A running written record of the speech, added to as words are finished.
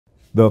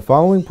The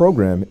following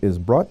program is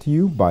brought to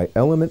you by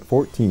Element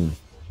 14,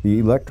 the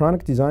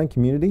electronic design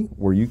community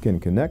where you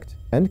can connect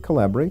and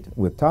collaborate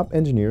with top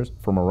engineers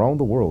from around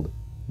the world.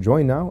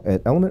 Join now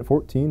at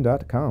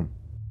element14.com.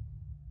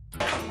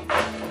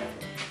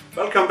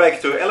 Welcome back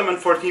to Element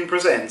 14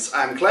 Presents.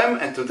 I'm Clem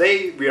and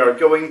today we are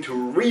going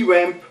to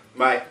revamp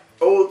my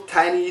old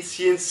tiny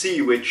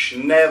CNC which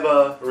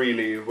never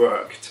really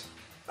worked.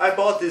 I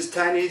bought this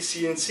tiny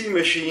CNC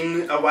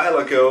machine a while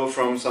ago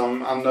from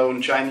some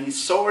unknown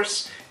Chinese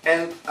source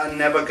and I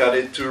never got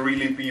it to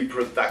really be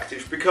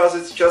productive because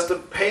it's just a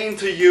pain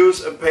to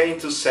use, a pain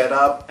to set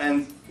up,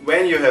 and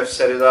when you have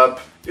set it up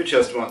you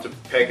just want to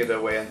pack it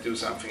away and do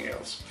something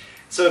else.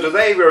 So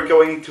today we're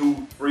going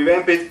to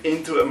revamp it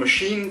into a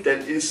machine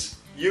that is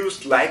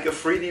used like a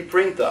 3D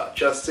printer.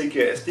 Just stick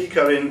your SD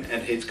card in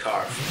and hit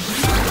carve.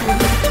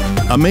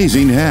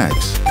 Amazing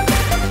hacks.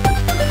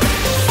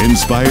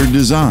 Inspired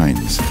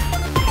designs.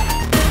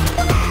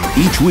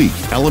 Each week,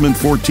 Element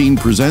 14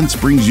 Presents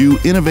brings you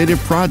innovative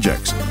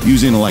projects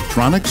using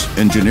electronics,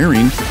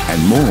 engineering,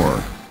 and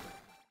more.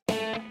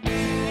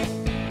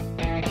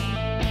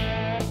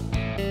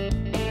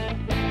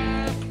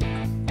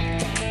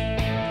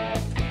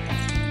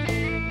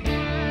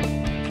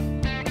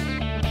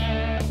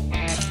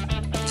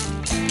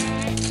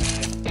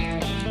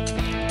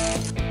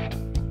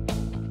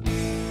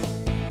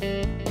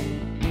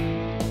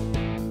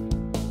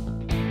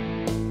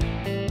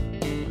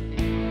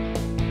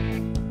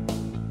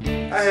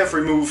 I have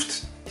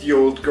removed the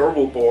old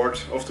Gerbil board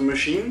of the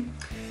machine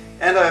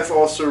and I have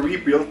also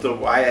rebuilt the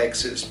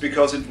Y-axis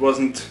because it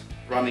wasn't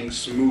running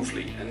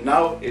smoothly, and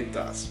now it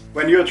does.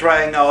 When you're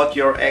trying out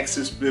your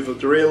axis with a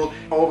drill,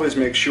 always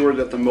make sure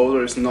that the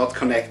motor is not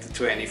connected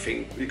to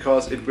anything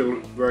because it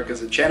will work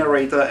as a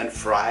generator and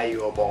fry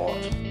your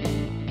board.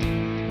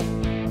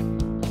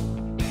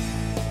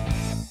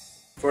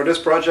 For this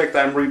project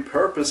I'm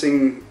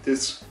repurposing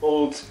this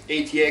old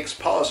ATX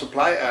power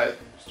supply I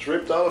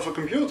stripped out of a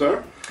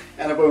computer,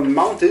 and I will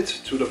mount it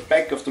to the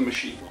back of the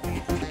machine.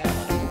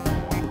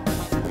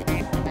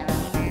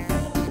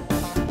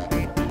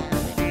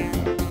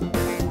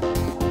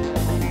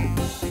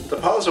 The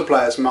power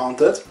supply is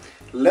mounted.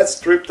 Let's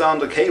strip down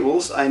the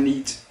cables. I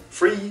need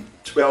 3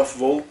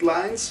 12-volt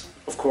lines,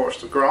 of course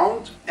the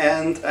ground,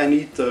 and I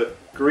need the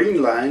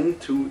green line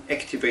to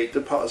activate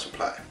the power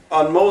supply.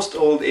 On most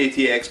old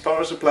ATX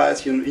power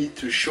supplies you need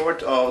to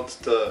short out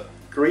the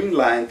green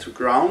line to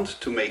ground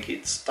to make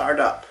it start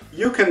up.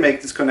 You can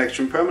make this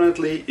connection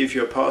permanently if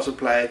your power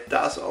supply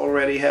does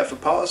already have a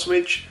power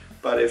switch,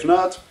 but if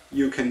not,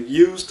 you can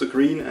use the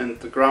green and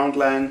the ground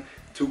line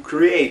to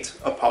create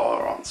a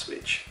power on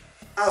switch.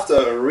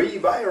 After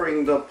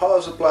rewiring the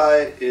power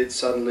supply, it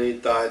suddenly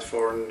died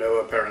for no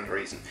apparent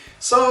reason.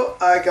 So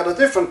I got a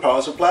different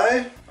power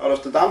supply out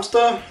of the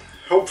dumpster.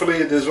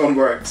 Hopefully this one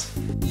works.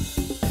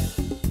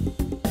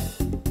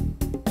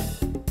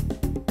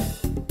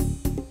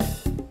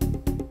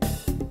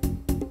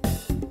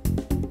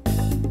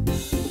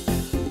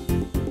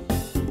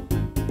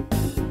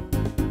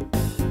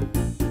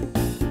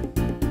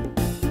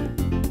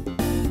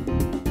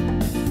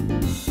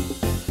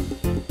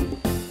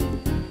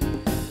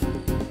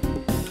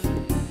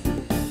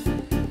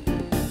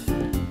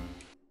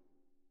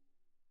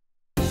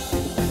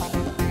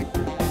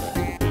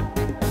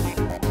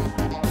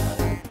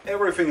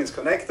 Everything is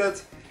connected.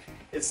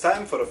 It's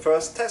time for the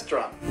first test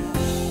run.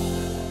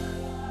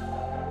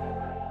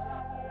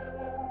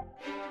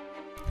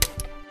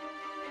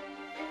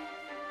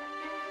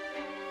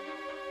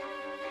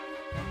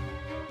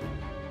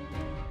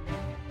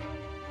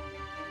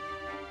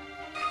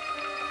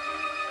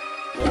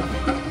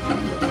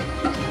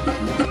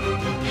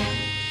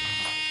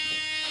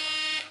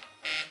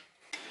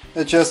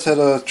 I just had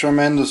a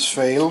tremendous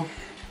fail.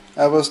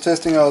 I was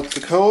testing out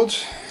the code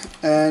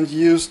and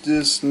used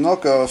this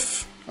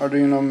knockoff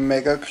Arduino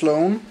Mega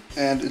clone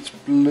and it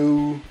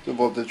blew the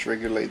voltage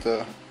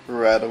regulator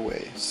right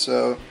away.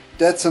 So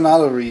that's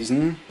another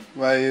reason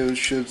why you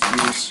should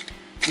use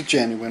the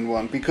genuine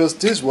one, because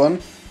this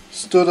one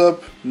stood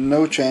up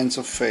no chance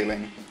of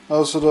failing.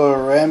 Also the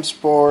RAMs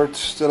board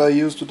that I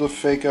used with the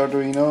fake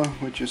Arduino,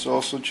 which is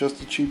also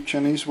just a cheap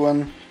Chinese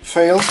one,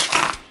 failed,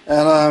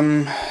 and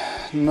I'm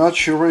not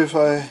sure if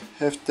I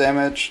have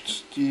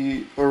damaged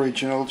the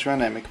original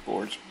dynamic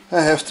board. I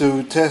have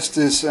to test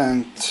this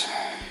and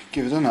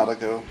give it another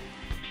go.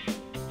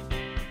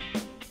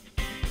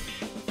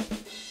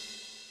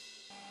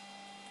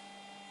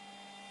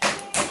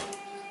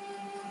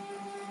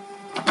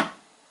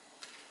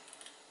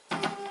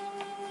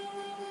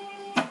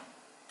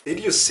 Did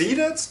you see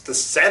that? The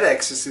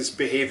Z-axis is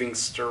behaving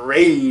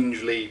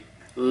strangely.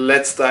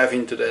 Let's dive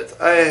into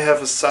that. I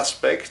have a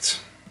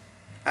suspect.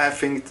 I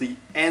think the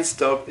end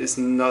stop is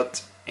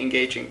not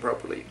engaging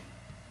properly.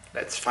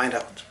 Let's find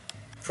out.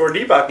 For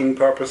debugging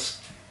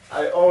purpose,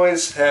 I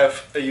always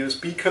have a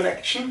USB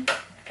connection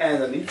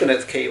and an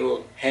Ethernet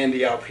cable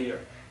handy up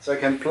here. So I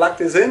can plug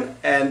this in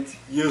and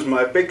use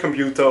my big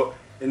computer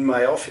in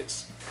my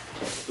office.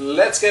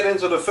 Let's get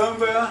into the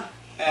firmware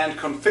and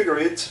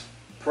configure it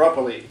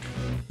properly.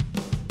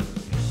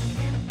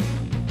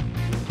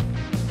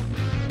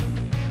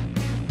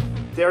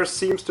 there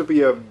seems to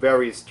be a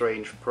very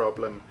strange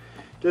problem.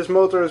 This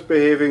motor is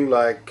behaving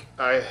like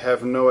I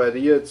have no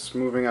idea it's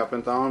moving up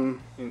and down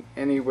in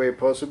any way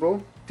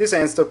possible. This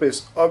end stop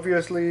is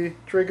obviously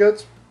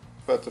triggered,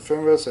 but the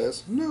firmware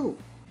says no.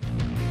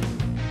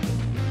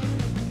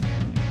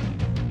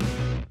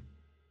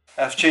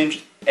 I've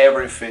changed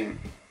everything.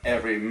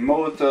 Every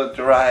motor,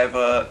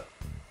 driver,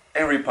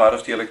 every part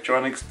of the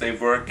electronics. They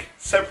work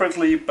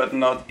separately but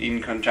not in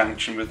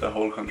conjunction with the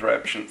whole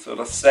contraption. So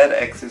the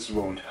Z-axis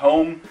won't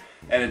home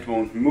and it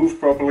won't move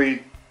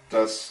properly.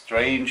 Does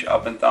strange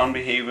up and down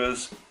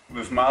behaviors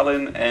with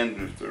Marlin and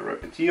with the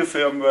Repetier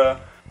firmware.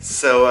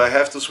 So I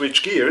have to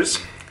switch gears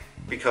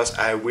because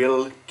I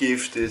will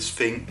give this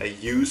thing a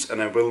use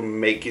and I will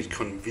make it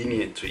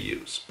convenient to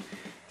use.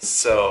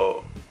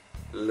 So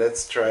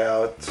let's try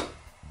out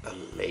a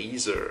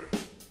laser.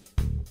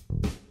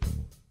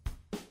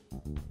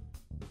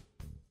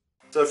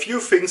 So a few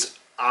things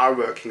are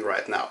working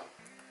right now.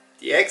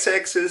 The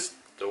X-axis,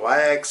 the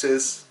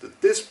Y-axis, the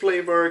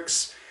display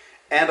works,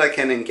 and I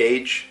can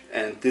engage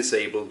and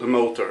disable the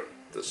motor,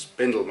 the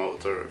spindle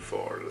motor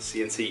for the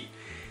CNC.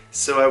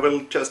 So I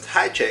will just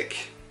hijack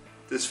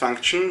this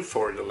function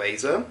for the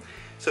laser,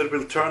 so it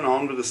will turn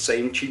on with the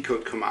same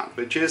G-code command,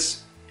 which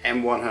is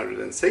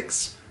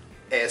M106,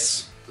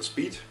 S the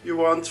speed you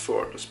want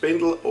for the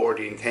spindle or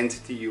the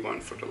intensity you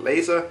want for the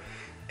laser,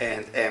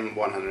 and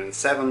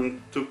M107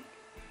 to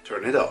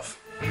turn it off.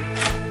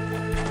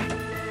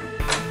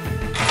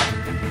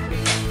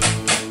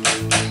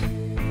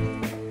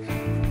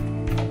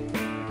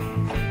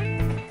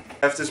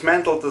 I've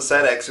dismantled the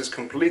Z-axis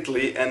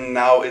completely and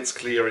now it's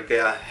clear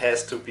there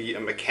has to be a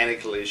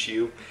mechanical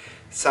issue.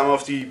 Some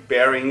of the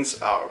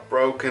bearings are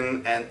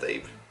broken and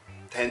they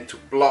tend to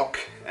block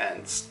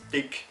and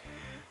stick,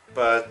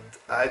 but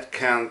I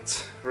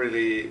can't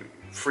really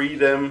free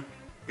them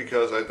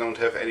because I don't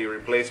have any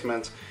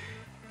replacement.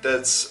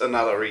 That's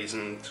another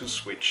reason to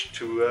switch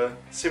to a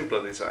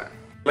simpler design.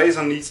 The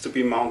laser needs to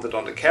be mounted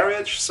on the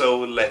carriage, so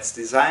let's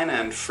design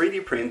and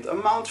 3D print a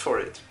mount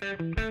for it.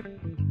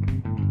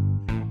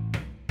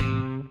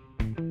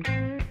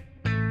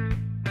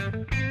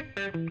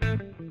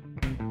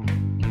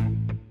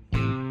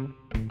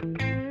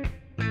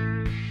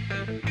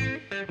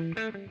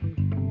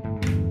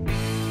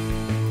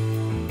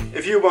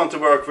 If you want to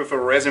work with a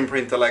resin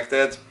printer like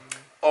that,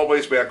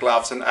 always wear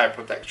gloves and eye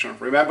protection.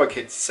 Remember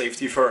kids,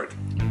 safety first.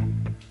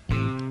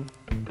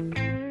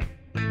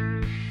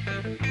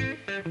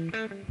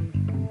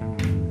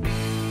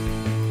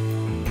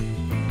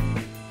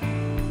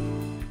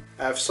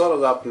 I've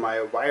soldered up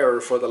my wire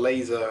for the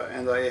laser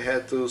and I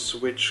had to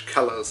switch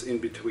colors in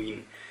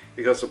between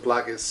because the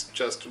plug is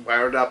just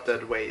wired up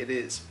that way it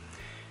is.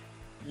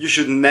 You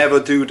should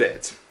never do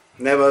that.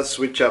 Never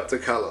switch up the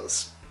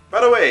colors. By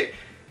the way,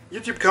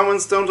 YouTube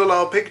comments don't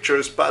allow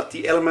pictures, but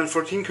the Element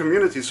 14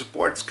 community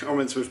supports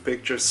comments with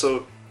pictures,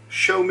 so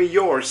show me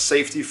yours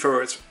safety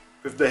first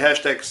with the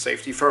hashtag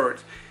safety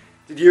first.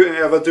 Did you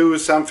ever do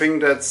something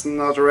that's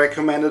not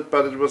recommended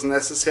but it was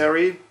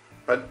necessary?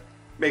 But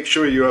make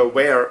sure you're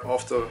aware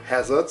of the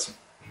hazards.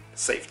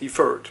 Safety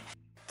first.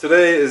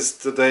 Today is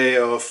the day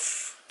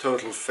of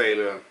total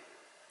failure.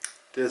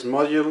 This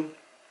module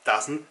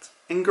doesn't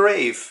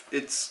engrave,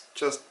 it's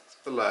just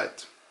a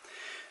light.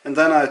 And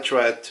then I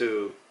tried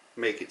to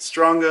make it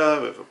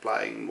stronger with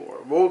applying more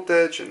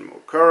voltage and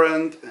more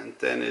current, and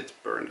then it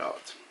burned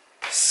out.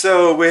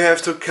 So we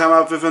have to come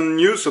up with a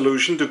new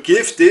solution to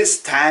give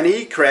this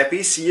tiny crappy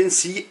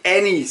CNC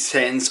any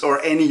sense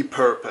or any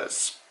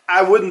purpose.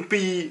 I wouldn't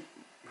be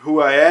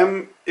who I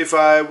am if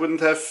I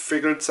wouldn't have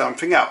figured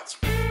something out.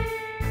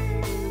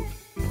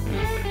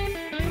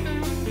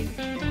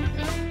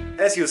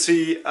 As you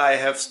see, I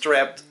have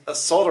strapped a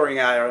soldering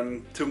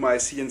iron to my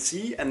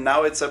CNC and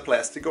now it's a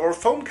plastic or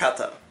foam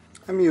cutter.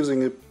 I'm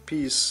using a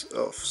piece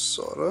of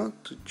solder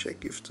to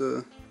check if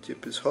the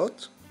tip is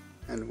hot,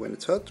 and when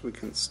it's hot we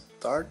can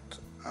start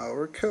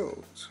our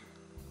code.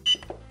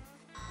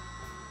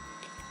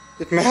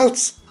 It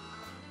melts!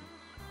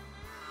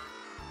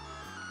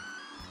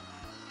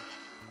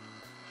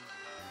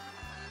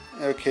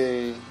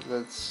 Okay,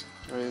 let's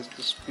raise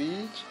the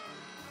speed.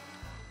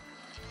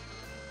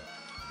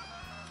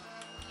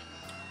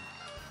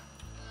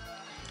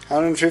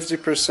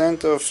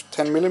 (150% of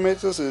 10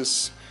 millimeters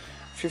is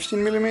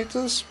 15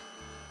 millimeters,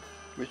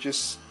 which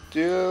is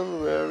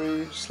still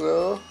very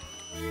slow.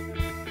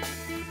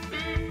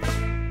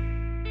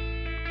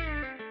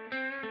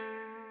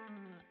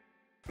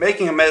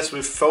 Making a mess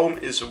with foam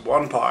is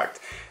one part,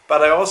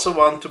 but I also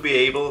want to be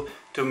able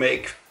to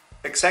make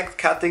exact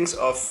cuttings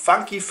of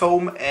funky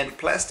foam and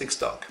plastic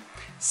stock.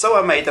 So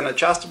I made an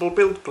adjustable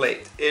build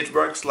plate. It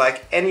works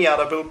like any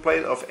other build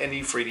plate of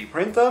any 3D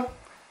printer.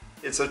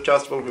 It's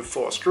adjustable with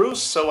 4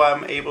 screws, so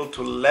I'm able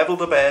to level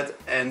the bed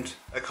and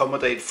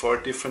accommodate for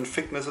different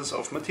thicknesses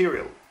of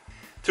material.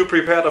 To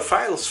prepare the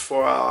files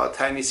for our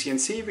tiny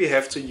CNC we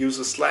have to use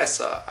a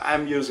slicer.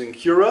 I'm using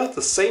Cura,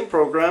 the same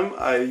program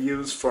I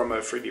use for my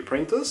 3D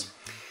printers,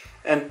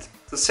 and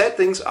the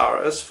settings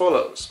are as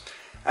follows.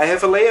 I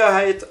have a layer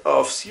height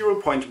of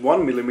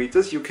 0.1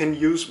 millimeters. You can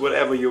use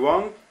whatever you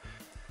want.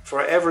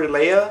 For every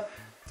layer,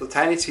 the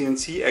tiny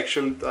CNC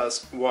actually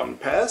does one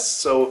pass,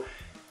 so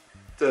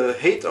the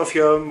height of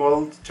your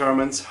model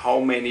determines how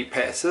many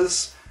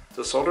passes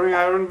the soldering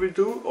iron will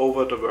do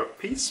over the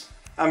workpiece.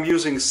 I'm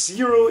using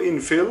 0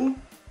 infill,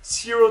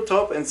 0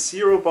 top and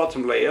 0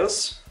 bottom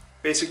layers,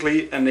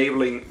 basically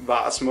enabling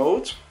vase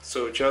mode.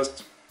 So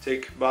just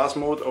take vase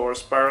mode or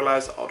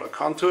spiralized outer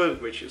contour,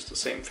 which is the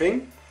same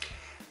thing,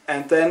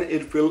 and then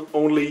it will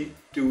only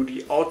do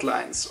the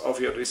outlines of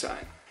your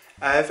design.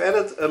 I have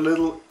added a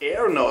little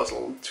air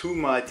nozzle to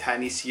my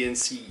tiny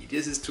CNC.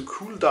 This is to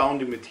cool down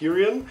the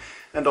material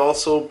and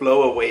also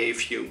blow away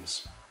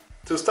fumes.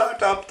 To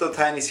start up the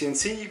tiny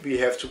CNC, we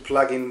have to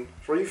plug in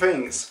 3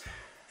 things.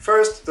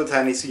 First, the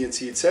tiny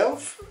CNC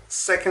itself,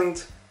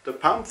 second, the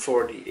pump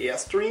for the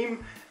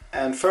airstream,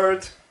 and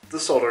third, the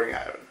soldering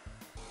iron.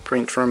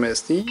 Print from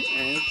SD,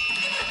 and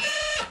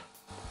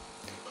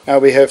now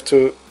we have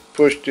to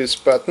push this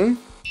button.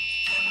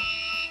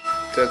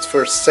 That's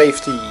for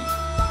safety.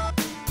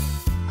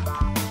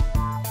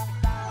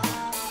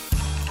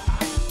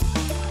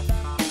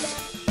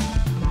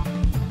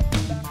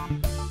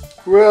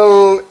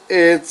 Well,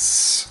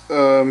 it's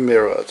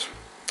mirrored.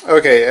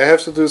 Okay, I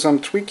have to do some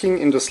tweaking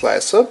in the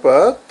slicer,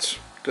 but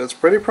that's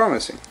pretty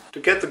promising.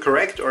 To get the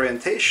correct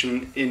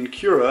orientation in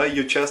Cura,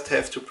 you just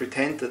have to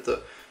pretend that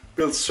the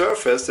built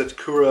surface that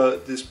Cura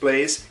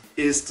displays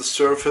is the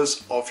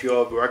surface of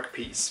your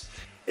workpiece.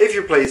 If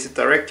you place it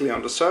directly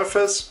on the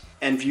surface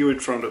and view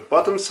it from the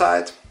bottom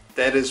side,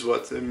 that is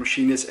what the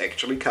machine is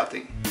actually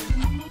cutting.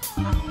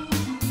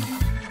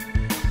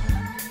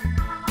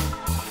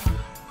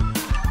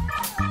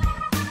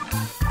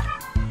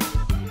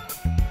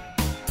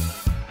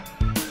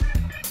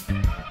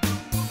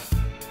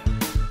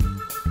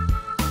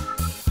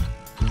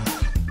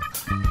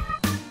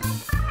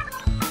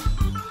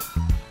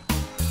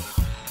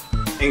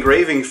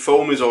 Engraving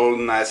foam is all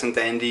nice and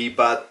dandy,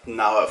 but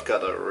now I've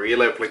got a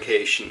real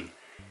application.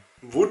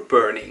 Wood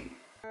burning.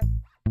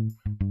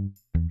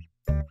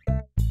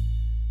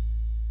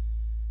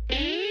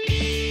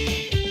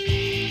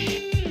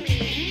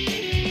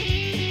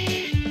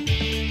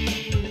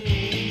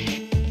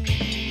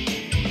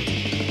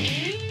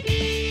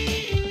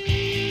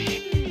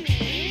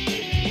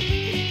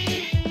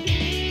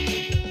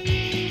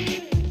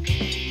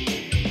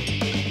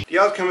 The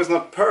outcome is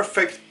not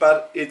perfect,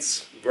 but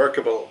it's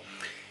workable.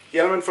 The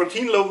Element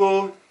 14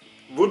 logo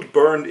would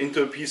burn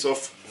into a piece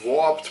of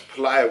warped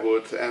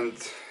plywood, and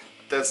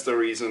that's the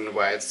reason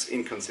why it's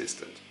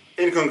inconsistent.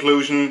 In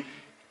conclusion,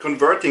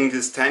 converting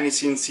this tiny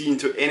CNC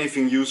into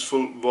anything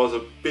useful was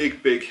a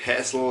big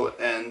hassle,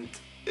 and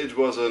it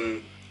was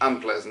an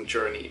unpleasant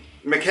journey.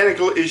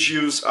 Mechanical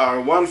issues are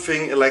one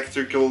thing,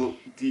 electrical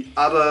the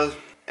other,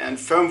 and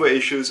firmware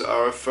issues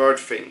are a third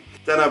thing.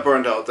 Then I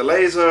burned out the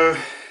laser,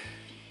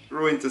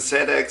 ruined the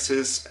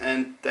Z-axis,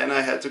 and then I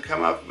had to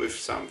come up with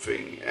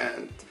something.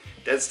 And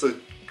that's the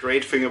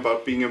great thing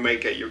about being a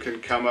maker. You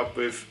can come up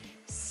with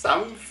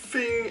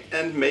something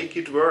and make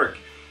it work.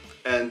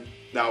 And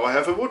now I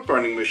have a wood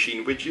burning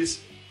machine, which is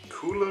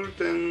cooler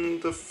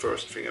than the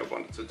first thing I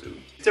wanted to do.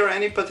 Is there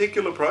any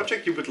particular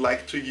project you would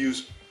like to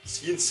use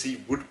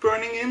CNC wood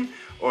burning in?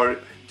 Or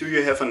do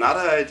you have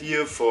another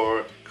idea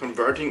for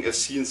converting a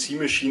CNC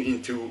machine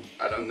into,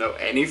 I don't know,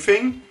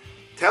 anything?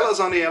 Tell us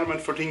on the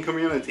Element 14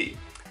 community.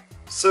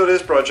 So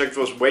this project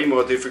was way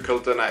more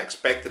difficult than I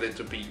expected it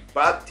to be,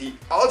 but the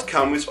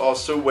outcome is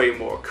also way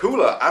more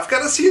cooler. I've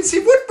got a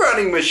CNC wood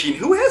burning machine.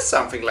 Who has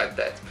something like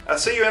that? I'll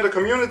see you in the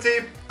community.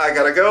 I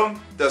gotta go.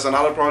 There's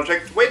another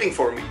project waiting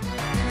for me.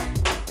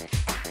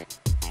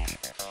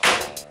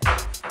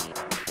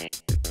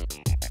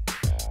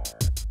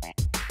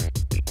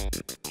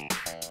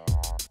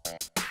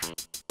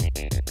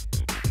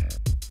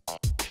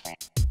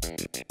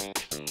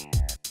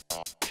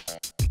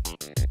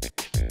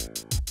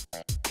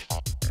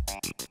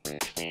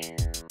 Yeah.